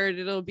word,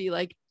 it'll be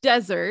like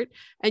desert,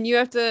 and you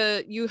have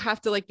to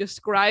like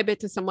describe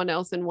it to someone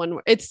else in one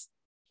word.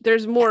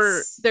 There's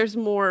more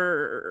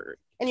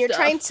and you're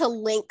trying to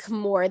link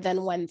more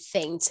than one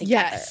thing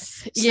together.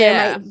 Yes. So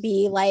there might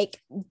be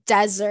like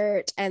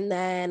desert and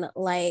then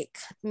like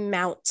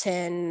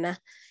mountain,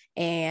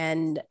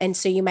 and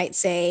so you might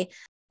say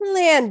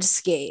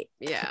landscape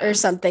or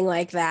something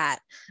like that.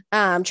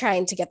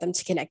 Trying to get them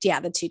to connect. Yeah,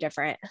 the two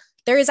different.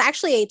 There is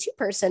actually a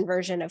 2-person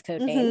version of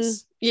Code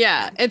Names.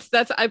 Yeah,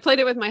 I played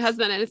it with my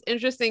husband, and it's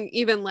interesting.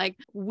 Even like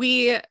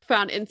we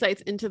found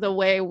insights into the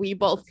way we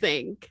both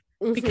think.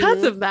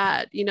 Because of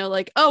that,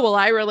 like, oh, well,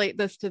 I relate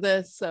this to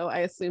this, so I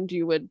assumed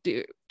you would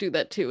do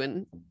that too,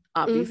 and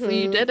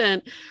obviously you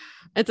didn't.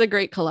 It's a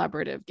great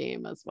collaborative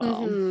game as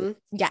well. Mm-hmm.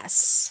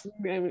 Yes.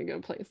 I'm gonna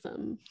go play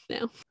some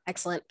now.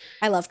 Excellent.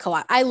 I love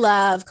co-op. I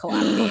love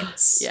co-op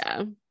games.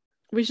 Yeah.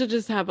 We should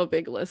just have a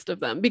big list of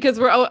them because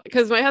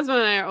my husband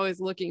and I are always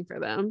looking for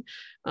them.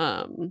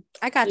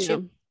 I got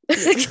you.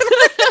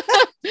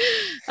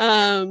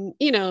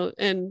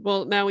 And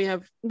well, now we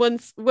have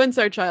once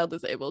our child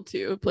is able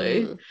to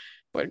play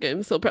board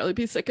games, he'll probably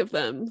be sick of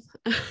them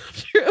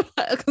after a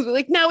while because we're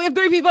like, now we have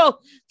 3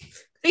 people.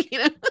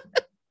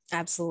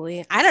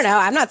 Absolutely. I don't know.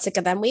 I'm not sick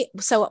of them.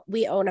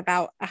 We own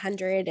about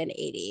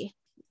 180.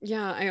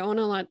 Yeah, I own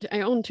a lot.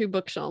 I own 2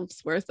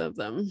 bookshelves worth of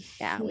them.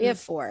 Yeah, we have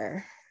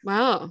 4.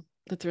 Wow,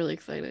 that's really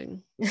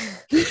exciting.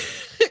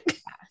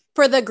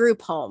 For the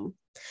group home,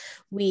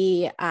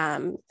 we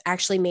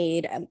actually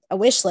made a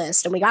wish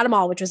list and we got them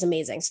all, which was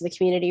amazing. So the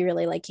community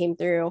really came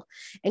through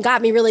and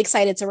got me really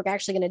excited. So we're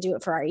actually going to do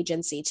it for our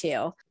agency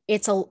too.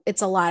 It's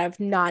a lot of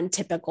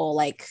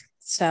non-typical,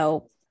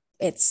 so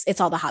it's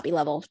all the hobby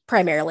level,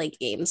 primarily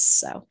games.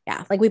 So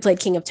yeah, we played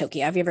King of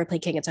Tokyo. Have you ever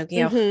played King of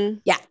Tokyo? Mm-hmm.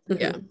 Yeah.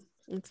 Mm-hmm. Yeah.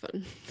 It's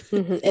fun.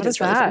 Mm-hmm. It is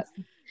really fun.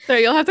 So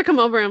you'll have to come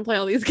over and play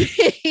all these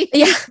games.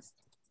 Yeah.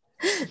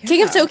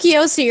 King of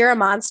Tokyo. So you're a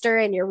monster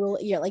and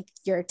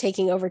you're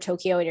taking over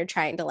Tokyo and you're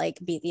trying to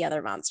beat the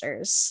other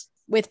monsters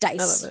with dice.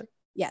 I love it.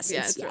 Yes.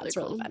 Yeah, it's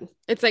really fun.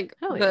 It's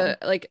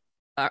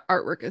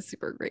artwork is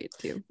super great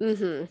too.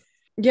 Mm-hmm.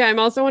 Yeah, I'm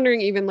also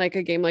wondering even a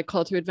game like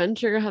Call to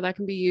Adventure, how that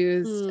can be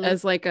used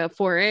as a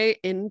foray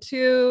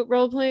into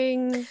role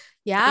playing.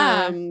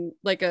 Yeah. An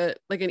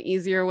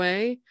easier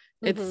way.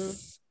 Mm-hmm.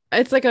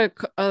 It's like a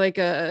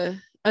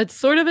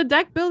sort of a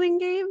deck building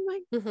game,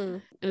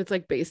 and it's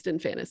based in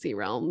fantasy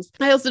realms.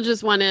 I also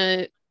just want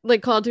to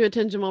call to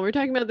attention while we're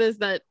talking about this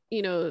that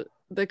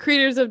the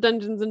creators of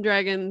Dungeons and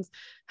Dragons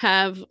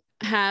have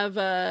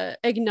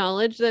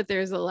acknowledged that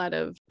there's a lot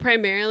of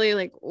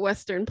primarily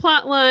Western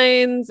plot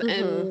lines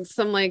and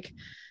some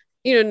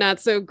not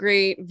so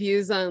great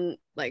views on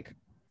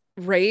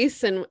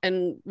race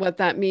and what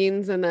that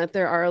means, and that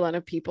there are a lot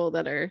of people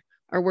that are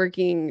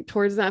working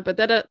towards that, but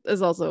that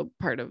is also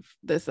part of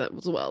this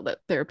as well, that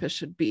therapists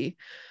should be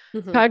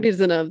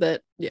cognizant of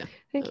that. Yeah.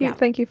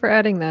 Thank you for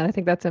adding that. I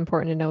think that's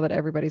important to know that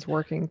everybody's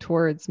working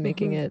towards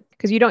making it,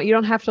 because you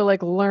don't have to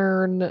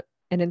learn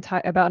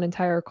about an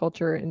entire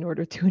culture in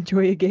order to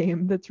enjoy a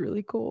game. That's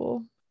really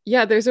cool.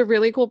 Yeah, there's a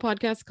really cool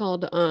podcast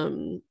called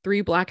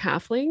 3 Black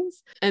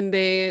Halflings, and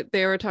they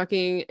were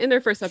talking in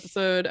their first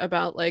episode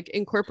about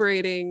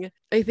incorporating,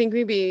 I think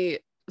maybe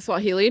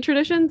Swahili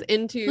traditions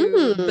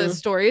into the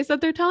stories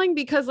that they're telling,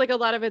 because a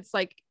lot of it's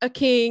a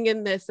king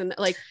and this and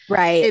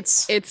right,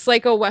 it's a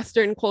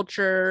Western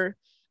culture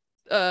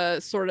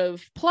sort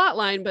of plot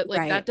line, but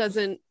that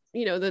doesn't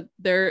that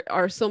there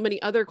are so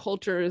many other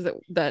cultures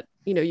that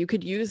you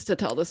could use to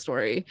tell the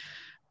story,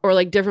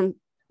 or different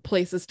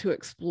places to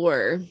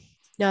explore.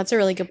 No, that's a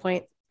really good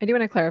point. I do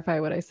want to clarify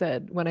what I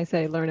said. When I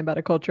say learn about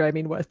a culture, I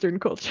mean Western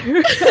culture,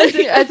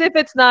 as if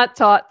it's not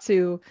taught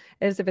in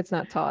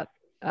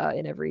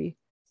every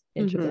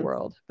inch of the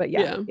world. But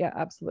yeah,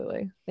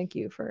 absolutely. Thank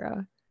you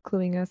for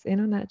cluing us in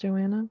on that,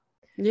 Joanna.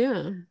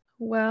 Yeah.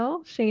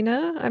 Well,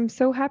 Shayna, I'm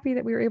so happy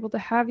that we were able to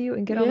have you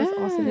and get all this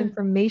awesome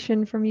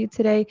information from you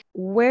today.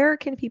 Where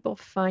can people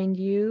find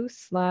you?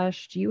 /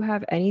 do you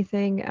have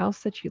anything else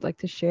that you'd like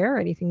to share?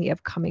 Anything that you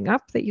have coming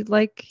up that you'd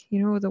like,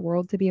 the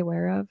world to be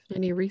aware of?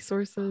 Any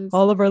resources?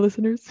 All of our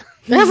listeners.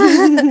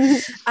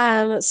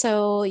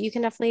 So you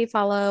can definitely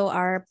follow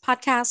our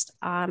podcast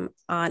on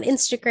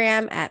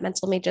Instagram at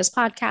Mental Mages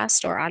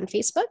Podcast, or on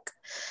Facebook.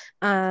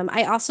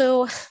 I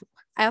also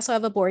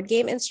have a board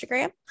game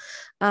Instagram.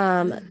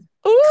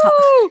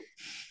 Ooh!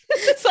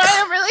 Sorry,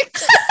 I'm really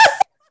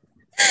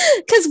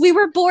because we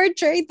were bored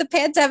during the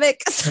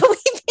pandemic, so we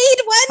made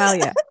one. Hell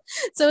yeah!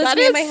 So it's that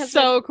me is and my husband.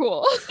 So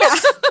cool.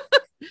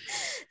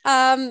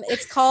 Yeah.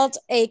 It's called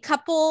A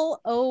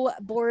Couple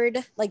Board,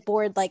 on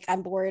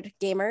Board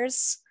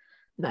Gamers.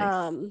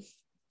 Nice.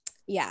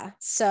 Yeah.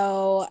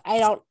 So I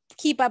don't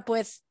keep up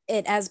with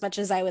it as much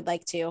as I would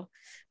like to,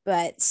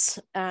 but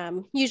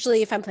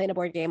usually if I'm playing a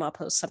board game, I'll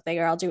post something,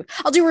 or I'll do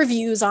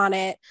reviews on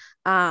it.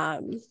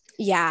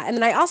 Yeah. And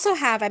then I also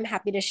I'm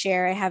happy to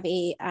share, I have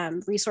a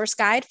resource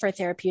guide for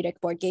therapeutic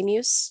board game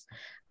use.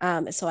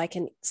 So I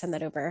can send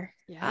that over.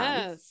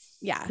 Yes.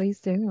 Yeah. Please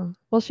do.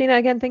 Well, Sheena,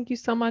 again, thank you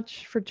so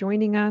much for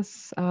joining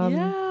us.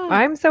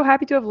 I'm so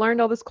happy to have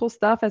learned all this cool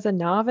stuff as a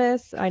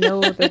novice. I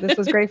know that this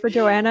was great for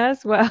Joanna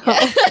as well.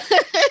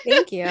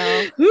 Thank you.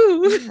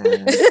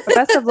 But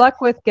best of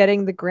luck with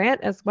getting the grant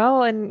as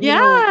well. And we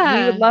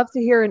would love to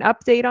hear an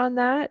update on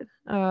that.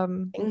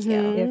 Thank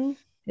you.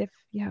 If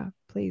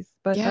please.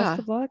 But best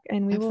of luck,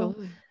 and we will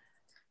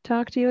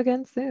talk to you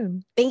again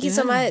soon. Thank you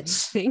so much.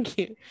 Thank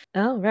you.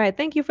 All right.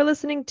 Thank you for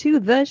listening to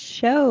the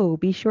show.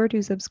 Be sure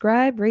to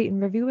subscribe, rate,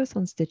 and review us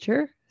on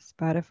Stitcher,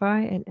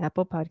 Spotify, and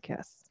Apple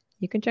Podcasts.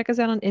 You can check us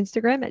out on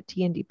Instagram at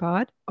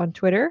TNDpod, on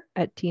Twitter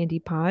at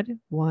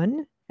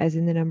TNDpod1, as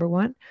in the number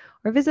 1,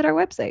 or visit our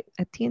website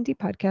at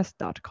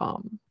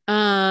tndpodcast.com.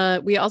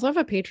 We also have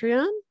a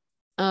Patreon.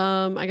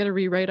 I got to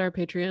rewrite our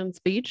Patreon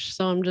speech,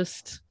 so I'm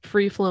just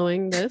free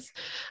flowing this.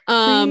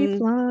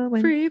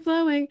 Free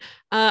flowing.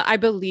 I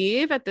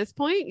believe at this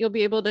point you'll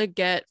be able to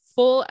get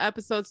full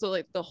episodes, so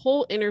like the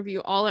whole interview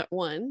all at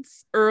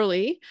once,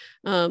 early,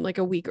 like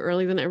a week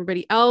early than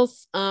everybody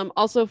else.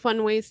 Also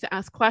fun ways to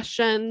ask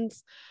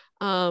questions,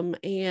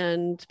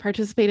 and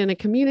participate in a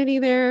community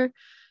there.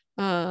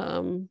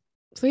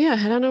 So yeah,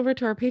 head on over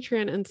to our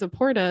Patreon and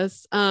support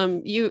us.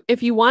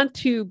 If you want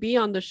to be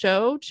on the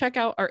show, check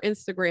out our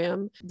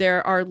Instagram.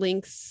 There are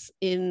links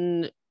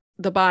in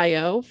the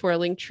bio for a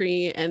link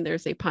tree, and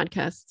there's a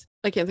podcast.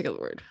 I can't think of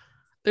the word.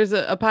 There's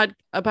a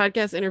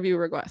podcast interview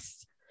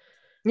request.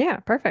 Yeah,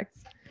 perfect.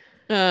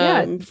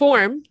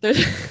 Form. There's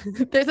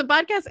a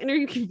podcast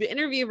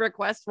interview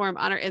request form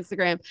on our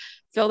Instagram.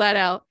 Fill that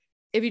out.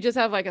 If you just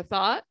have like a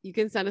thought, you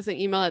can send us an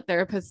email at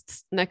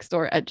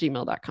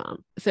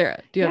therapistsnextdoor@gmail.com.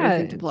 Sarah, do you have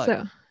anything to plug?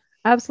 So,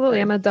 absolutely.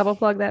 I'm going to double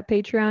plug that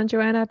Patreon,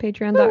 Joanna,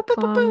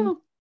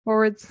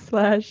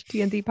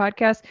 patreon.com/TND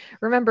podcast.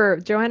 Remember,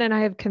 Joanna and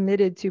I have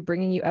committed to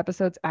bringing you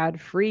episodes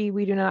ad-free.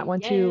 We do not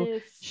want to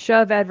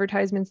shove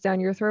advertisements down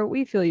your throat.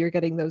 We feel you're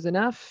getting those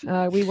enough.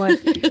 We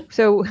want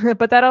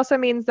but that also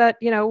means that,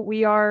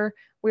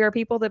 we are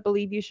people that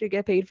believe you should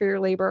get paid for your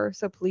labor.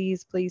 So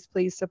please, please,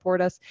 please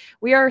support us.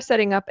 We are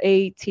setting up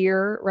a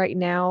tier right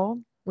now.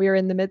 We are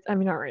in the midst. I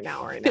mean, not right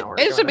now.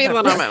 It should be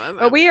one on my.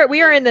 But we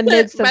are in the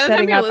midst of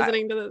setting up.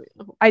 Listening to this.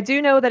 I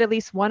do know that at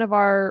least one of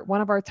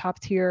our top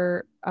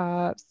tier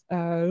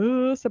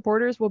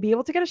supporters will be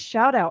able to get a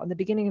shout out in the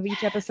beginning of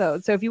each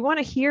episode. So if you want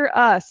to hear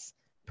us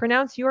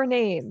pronounce your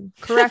name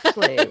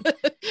correctly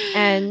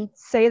and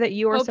say that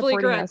you are hopefully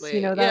supporting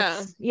correctly. us,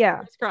 that's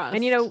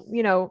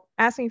and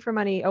asking for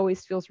money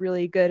always feels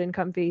really good and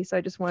comfy, so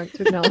I just wanted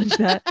to acknowledge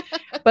that.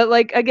 But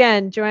like,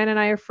 again, Joanna and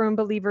I are firm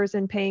believers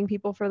in paying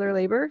people for their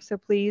labor, so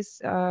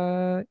please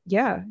if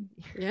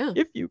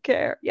you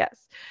care,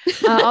 yes.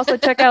 Also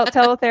check out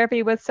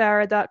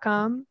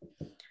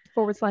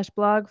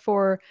teletherapywithsarah.com/blog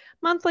for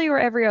monthly or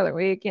every other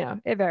week,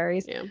 it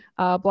varies.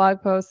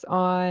 Blog posts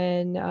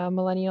on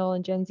millennial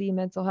and Gen Z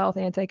mental health,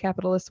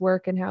 anti-capitalist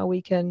work, and how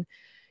we can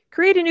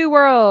create a new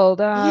world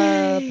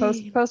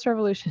post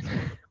revolution.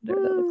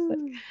 Whatever that looks like.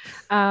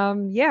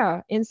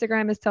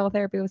 Instagram is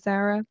teletherapy with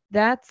Sarah.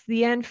 That's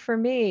the end for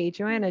me.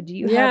 Joanna, do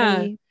you have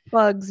any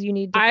plugs you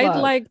need to plug? I'd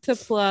like to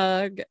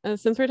plug,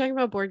 since we're talking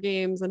about board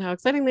games and how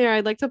exciting they are,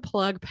 I'd like to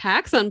plug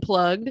PAX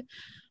Unplugged.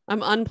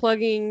 I'm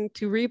unplugging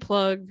to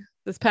replug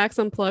this PAX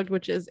Unplugged,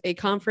 which is a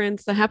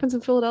conference that happens in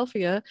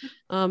Philadelphia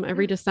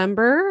every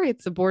December.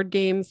 It's a board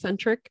game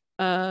centric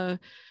conference.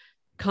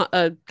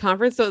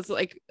 So it's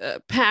like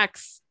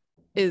PAX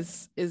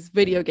is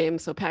video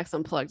games. So PAX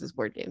Unplugged is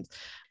board games.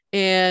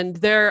 And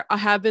there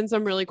have been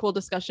some really cool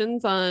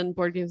discussions on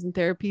board games and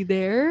therapy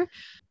there.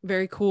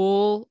 Very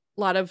cool.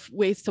 A lot of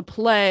ways to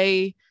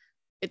play.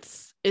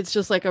 It's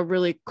just like a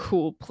really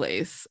cool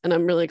place. And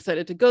I'm really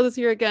excited to go this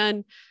year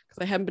again,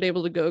 because I haven't been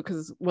able to go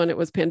because when it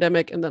was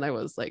pandemic and then I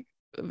was like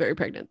very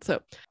pregnant.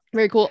 So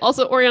very cool.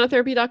 Also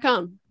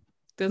orianatherapy.com,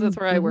 because that's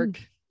where I work.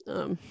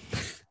 I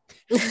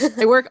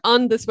work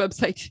on this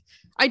website.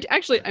 I do.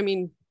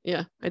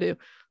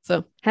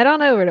 So head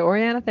on over to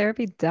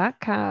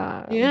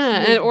orianatherapy.com.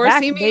 Yeah. Or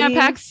see me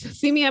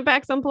at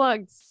PAX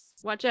Unplugged.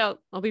 Watch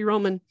out. I'll be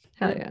roaming.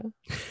 Hell yeah.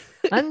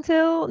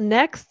 Until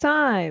next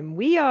time,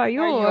 we are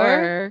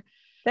your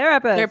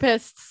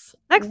therapists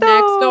next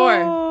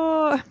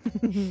door.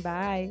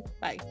 Bye.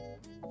 Bye.